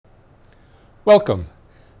Welcome.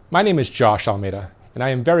 My name is Josh Almeida, and I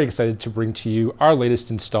am very excited to bring to you our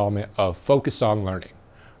latest installment of Focus on Learning,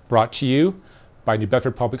 brought to you by New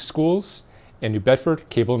Bedford Public Schools and New Bedford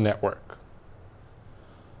Cable Network.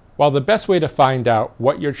 While the best way to find out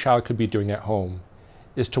what your child could be doing at home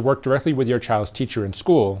is to work directly with your child's teacher in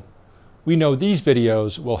school, we know these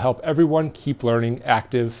videos will help everyone keep learning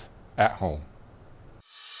active at home.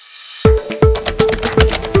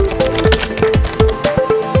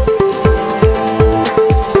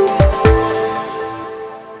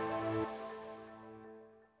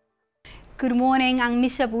 Good morning, I'm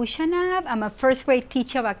Miss Abouchanab. I'm a first grade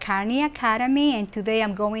teacher at Kearney Academy, and today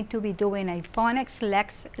I'm going to be doing a phonics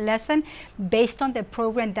lesson based on the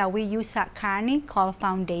program that we use at Kearney called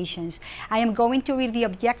Foundations. I am going to read the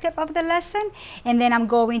objective of the lesson, and then I'm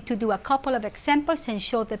going to do a couple of examples and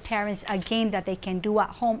show the parents a game that they can do at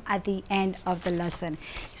home at the end of the lesson.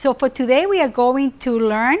 So for today, we are going to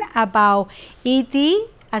learn about ED,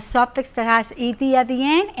 a suffix that has ED at the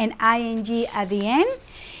end and ING at the end.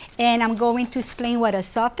 And I'm going to explain what a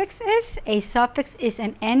suffix is. A suffix is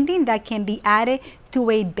an ending that can be added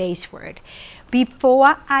to a base word.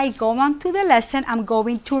 Before I go on to the lesson, I'm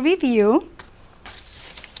going to review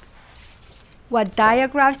what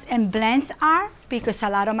diagraphs and blends are, because a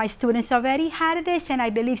lot of my students already had this, and I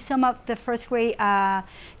believe some of the first grade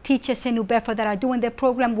teachers in New Bedford that are doing the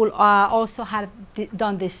program will also have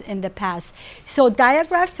done this in the past. So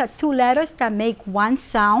diagraphs are two letters that make one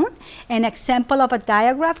sound. An example of a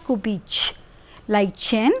diagraph could be ch, like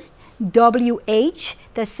chin, WH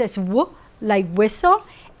that says w, like whistle,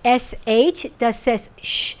 SH that says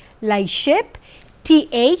sh, like ship,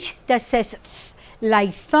 TH that says th,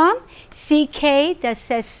 like thumb, CK that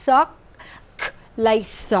says sock, like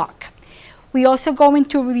sock. We also going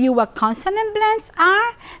to review what consonant blends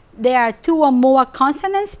are. There are two or more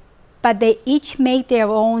consonants, but they each make their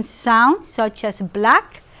own sound, such as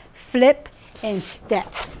black, flip, and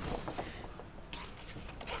step.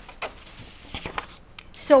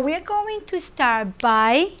 So we're going to start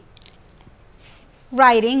by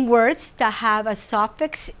writing words that have a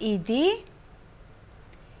suffix ed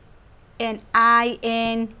and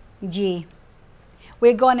ing.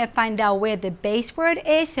 We're going to find out where the base word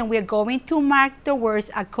is, and we're going to mark the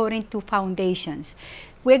words according to foundations.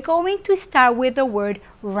 We're going to start with the word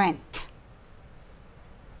rent.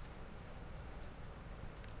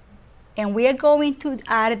 And we are going to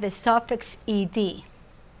add the suffix ed.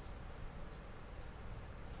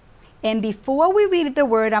 And before we read the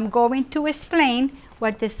word, I'm going to explain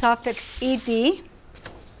what the suffix ed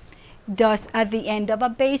does at the end of a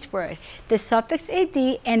base word. The suffix ed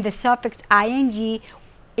and the suffix ing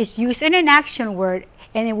is used in an action word,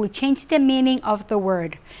 and it will change the meaning of the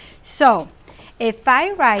word. So if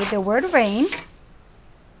I write the word rain,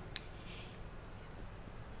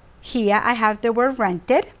 here I have the word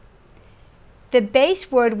rented. The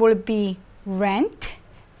base word will be rent.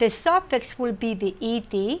 The suffix will be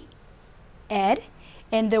the ed,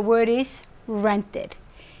 and the word is rented.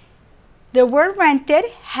 The word rented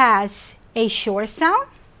has a short sound.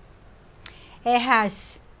 It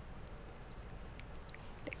has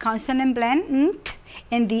the consonant blend nt,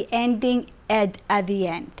 and the ending ed at the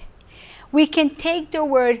end. We can take the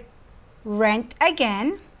word rent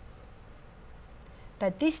again,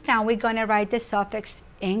 but this time we're going to write the suffix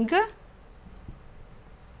ing.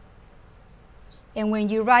 And when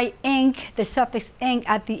you write ing, the suffix ing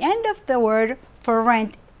at the end of the word for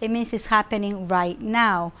rent, it means it's happening right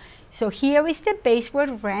now. So here is the base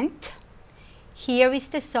word rent. Here is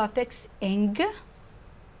the suffix ing.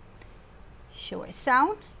 Short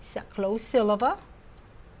sound, it's a closed syllable.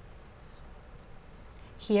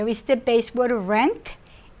 Here is the base word rent,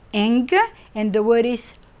 ing, and the word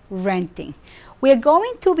is renting. We're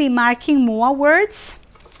going to be marking more words,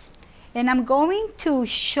 and I'm going to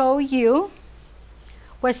show you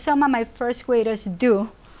what some of my first graders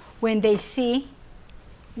do when they see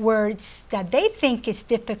words that they think is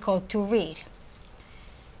difficult to read.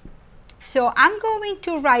 So I'm going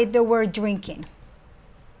to write the word drinking.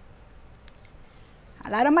 A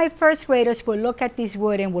lot of my first graders will look at this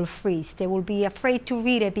word and will freeze. They will be afraid to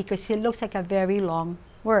read it because it looks like a very long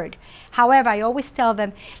word. However, I always tell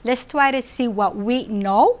them, let's try to see what we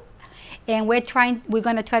know, and we're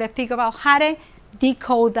going to try to figure out how to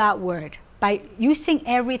decode that word by using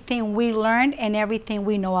everything we learned and everything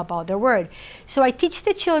we know about the word. So I teach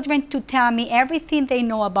the children to tell me everything they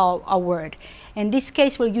know about a word. In this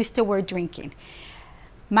case, we'll use the word drinking.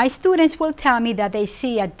 My students will tell me that they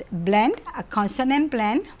see a blend, a consonant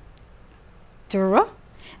blend.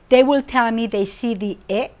 They will tell me they see the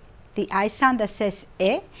I sound that says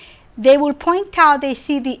They will point out they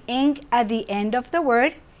see the ing at the end of the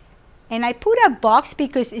word, and I put a box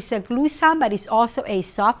because it's a glue sound, but it's also a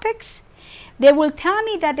suffix, they will tell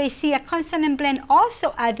me that they see a consonant blend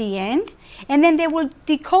also at the end, and then they will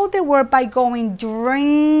decode the word by going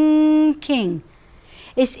drinking.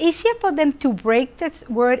 It's easier for them to break this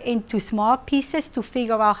word into small pieces to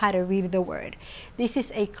figure out how to read the word. This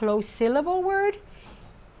is a closed syllable word,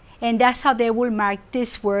 and that's how they will mark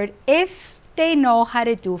this word if they know how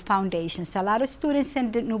to do foundations. A lot of students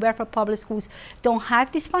in the New Bedford Public Schools don't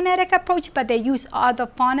have this phonetic approach, but they use other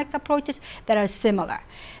phonic approaches that are similar.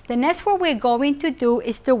 The next word we're going to do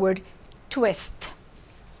is the word twist.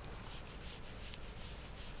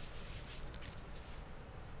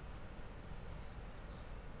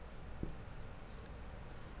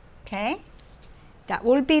 Okay, that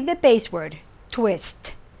will be the base word,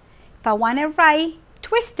 twist. If I want to write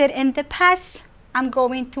twisted in the past, I'm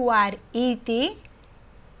going to add ed,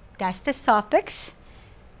 that's the suffix.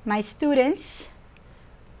 My students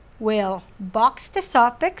will box the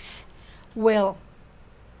suffix, will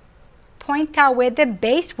point out where the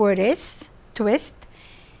base word is, twist.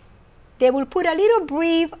 They will put a little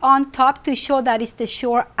brief on top to show that it's the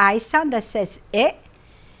short I sound that says it.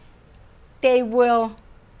 They will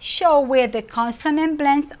show where the consonant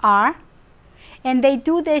blends are, and they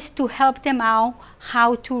do this to help them out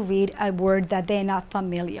how to read a word that they're not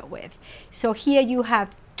familiar with. So here you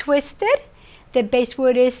have twisted, the base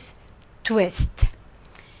word is twist.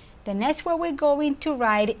 The next word we're going to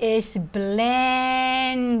write is blending.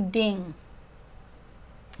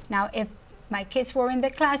 Now if my kids were in the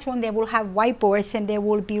classroom, they will have whiteboards and they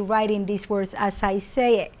will be writing these words as I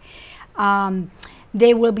say it.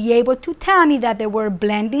 They will be able to tell me that the word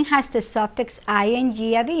blending has the suffix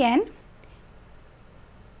ing at the end.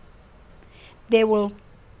 They will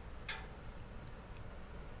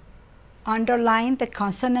underline the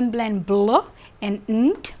consonant blend bl and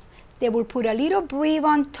nt. They will put a little brief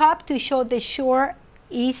on top to show the short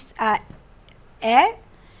is e.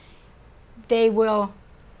 They will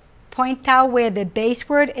point out where the base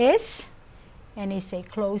word is, and it's a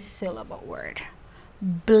closed syllable word.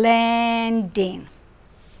 Blending.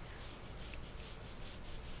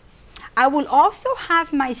 I will also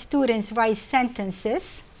have my students write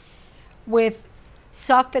sentences with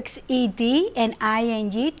suffix ed and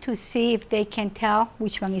ing to see if they can tell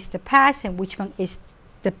which one is the past and which one is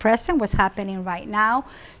the present, what's happening right now.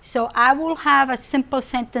 So I will have a simple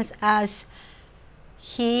sentence as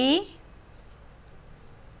he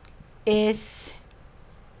is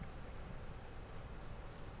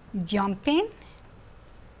jumping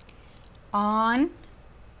on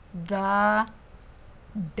the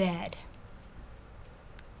bed.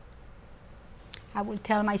 I will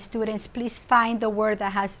tell my students, please find the word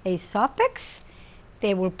that has a suffix.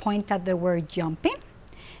 They will point at the word jumping.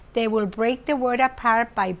 They will break the word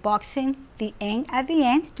apart by boxing the N at the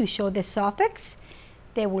end to show the suffix.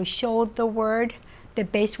 They will show the word, the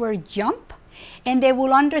base word jump, and they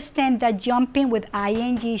will understand that jumping with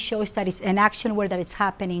ing shows that it's an action word that is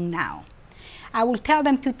happening now. I will tell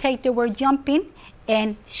them to take the word jumping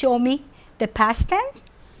and show me the past tense,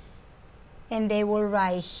 and they will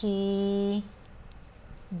write he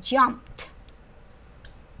jumped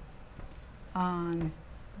on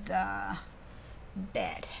the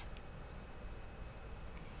bed.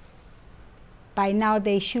 By now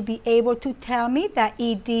they should be able to tell me that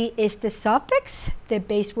ed is the suffix, the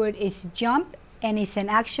base word is jump, and it's an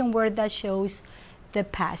action word that shows the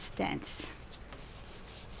past tense.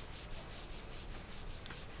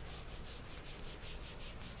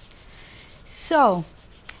 So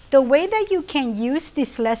the way that you can use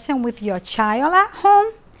this lesson with your child at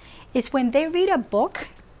home is when they read a book,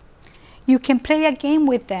 you can play a game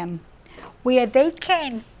with them where they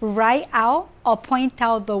can write out or point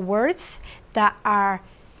out the words that are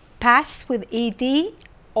past with ed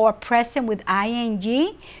or present with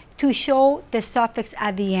ing to show the suffix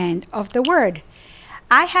at the end of the word.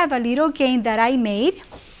 I have a little game that I made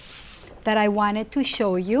that I wanted to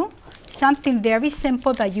show you, something very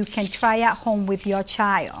simple that you can try at home with your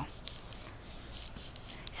child.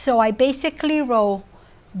 So I basically wrote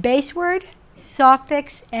base word,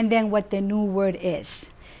 suffix, and then what the new word is.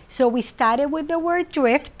 So we started with the word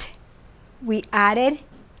drift, we added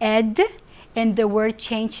ed, and the word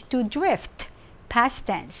changed to drift, past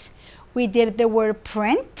tense. We did the word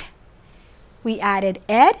print, we added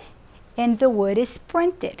ed, and the word is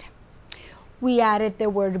printed. We added the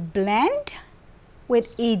word blend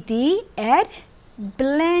with ed, ed,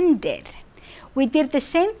 blended. We did the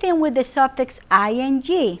same thing with the suffix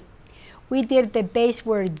ing. We did the base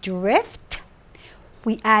word drift.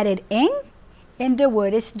 We added ing, and the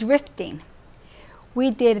word is drifting.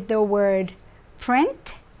 We did the word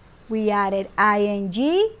print. We added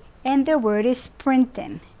ing, and the word is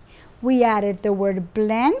printing. We added the word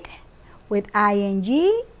blend with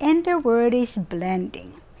ing, and the word is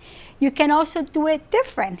blending. You can also do it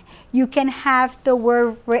different. You can have the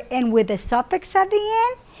word written with a suffix at the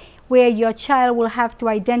end, where your child will have to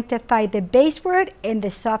identify the base word and the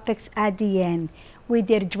suffix at the end. We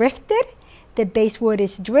did drifted, the base word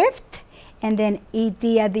is drift, and then ed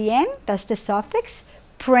at the end, that's the suffix.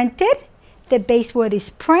 Printed, the base word is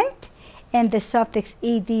print, and the suffix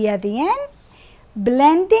ed at the end.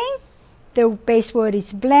 Blending, the base word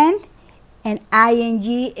is blend, and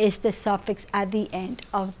ing is the suffix at the end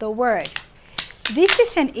of the word. This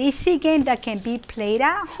is an easy game that can be played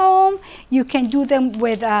at home. You can do them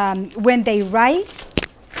with when they write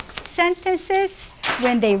sentences,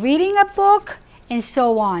 when they're reading a book, and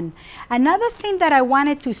so on. Another thing that I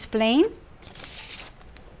wanted to explain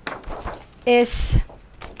is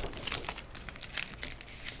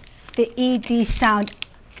the ed sound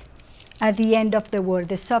at the end of the word,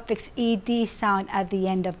 the suffix ed sound at the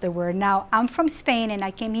end of the word. Now, I'm from Spain, and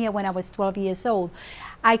I came here when I was 12 years old.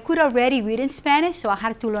 I could already read in Spanish, so I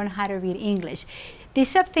had to learn how to read English.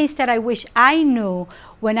 These are things that I wish I knew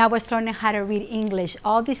when I was learning how to read English.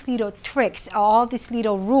 All these little tricks, all these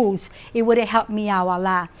little rules, it would have helped me out a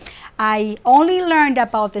lot. I only learned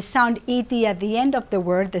about the sound ed at the end of the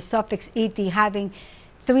word, the suffix ed having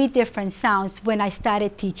 3 different sounds when I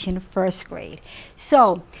started teaching first grade.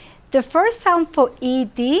 So, the first sound for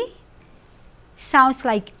ed sounds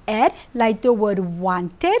like ed, like the word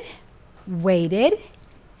wanted, waited,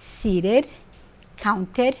 seated,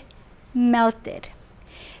 counted, melted.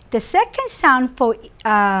 The second sound for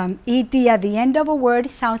ed at the end of a word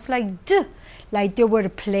sounds like d, like the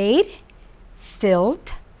word played,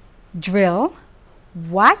 filled, drill,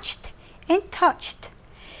 watched, and touched.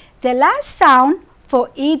 The last sound for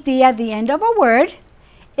ed at the end of a word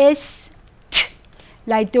is t,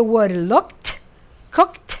 like the word looked,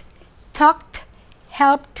 cooked, talked,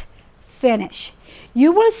 helped, finished.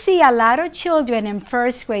 You will see a lot of children in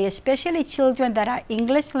first grade, especially children that are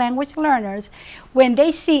English language learners, when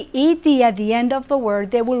they see ed at the end of the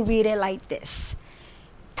word, they will read it like this.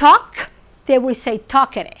 Talk, they will say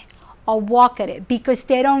talked or walked, because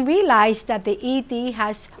they don't realize that the ed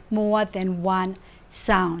has more than one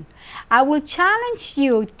sound. I will challenge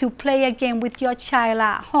you to play a game with your child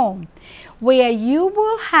at home, where you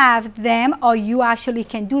will have them, or you actually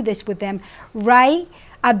can do this with them, write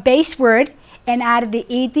a base word and add the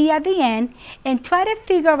ed at the end, and try to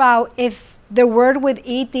figure out if the word with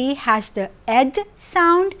ed has the ed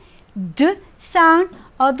sound, d sound,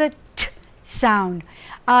 or the t sound.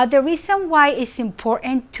 The reason why it's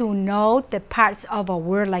important to know the parts of a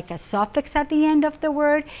word, like a suffix at the end of the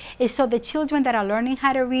word, is so the children that are learning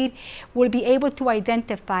how to read will be able to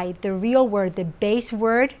identify the real word, the base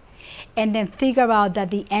word, and then figure out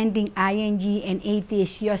that the ending ing and ed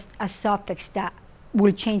is just a suffix that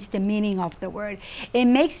will change the meaning of the word. It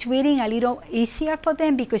makes reading a little easier for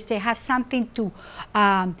them because they have something to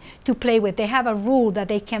play with. They have a rule that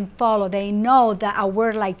they can follow. They know that a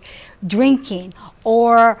word like drinking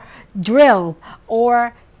or drill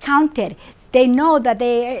or counted, they know that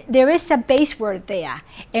there is a base word there,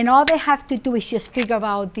 and all they have to do is just figure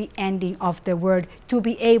out the ending of the word to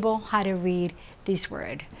be able how to read this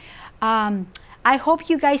word. I hope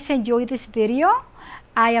you guys enjoyed this video.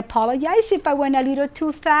 I apologize if I went a little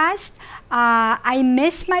too fast. I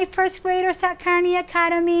miss my first graders at Kearney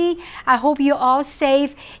Academy. I hope you're all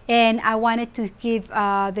safe, and I wanted to give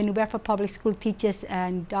the New Bedford Public School teachers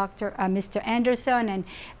and Mr. Anderson and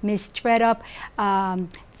Ms. Treadup,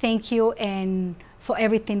 thank you and for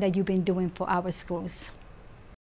everything that you've been doing for our schools.